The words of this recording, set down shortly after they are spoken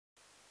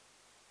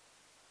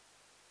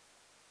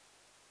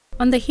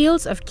On the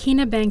heels of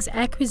Kina Bank's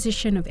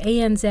acquisition of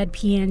ANZ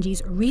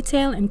PNG's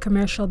retail and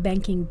commercial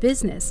banking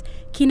business,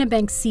 Kina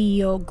Bank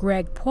CEO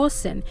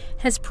Pawson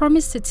has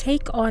promised to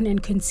take on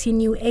and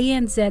continue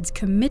ANZ's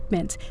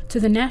commitment to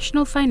the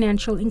National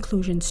Financial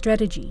Inclusion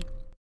Strategy.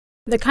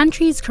 The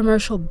country's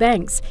commercial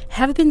banks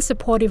have been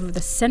supportive of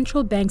the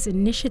central bank's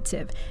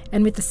initiative,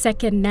 and with the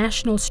second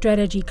national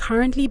strategy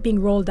currently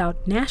being rolled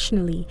out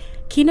nationally,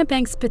 Kina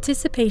Bank's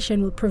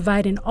participation will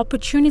provide an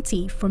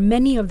opportunity for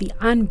many of the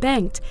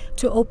unbanked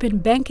to open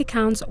bank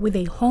accounts with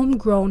a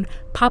homegrown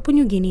Papua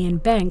New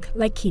Guinean bank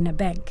like Kina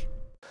Bank.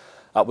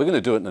 We're going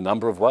to do it in a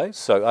number of ways.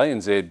 So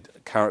ANZ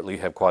currently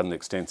have quite an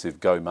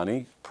extensive Go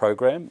Money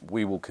program.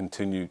 We will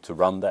continue to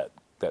run that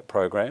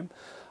program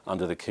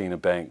under the Kina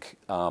Bank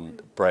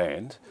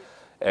brand.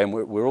 And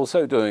we're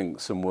also doing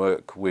some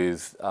work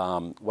with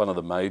one of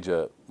the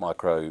major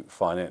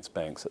microfinance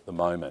banks at the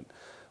moment,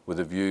 with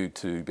a view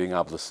to being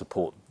able to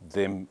support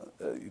them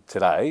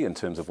today in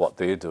terms of what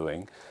they're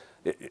doing.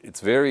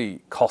 It's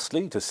very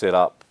costly to set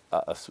up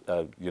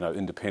a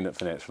independent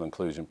financial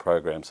inclusion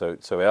program. So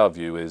our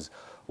view is,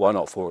 why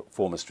not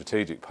form a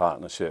strategic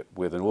partnership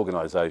with an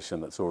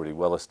organisation that's already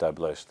well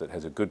established, that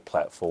has a good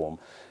platform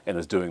and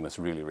is doing this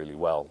really, really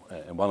well.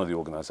 And one of the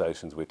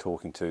organisations we're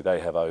talking to, they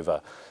have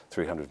over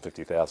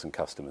 350,000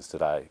 customers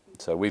today.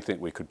 So we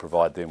think we could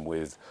provide them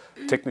with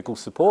technical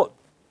support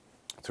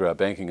through our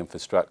banking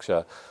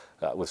infrastructure,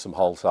 with some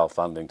wholesale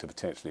funding to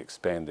potentially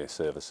expand their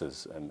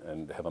services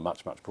and have a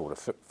much, much broader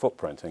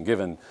footprint. And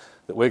given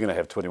that we're going to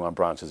have 21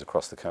 branches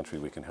across the country,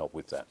 we can help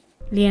with that.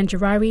 Leanne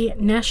Jarari,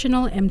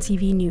 National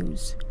Emtv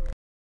News.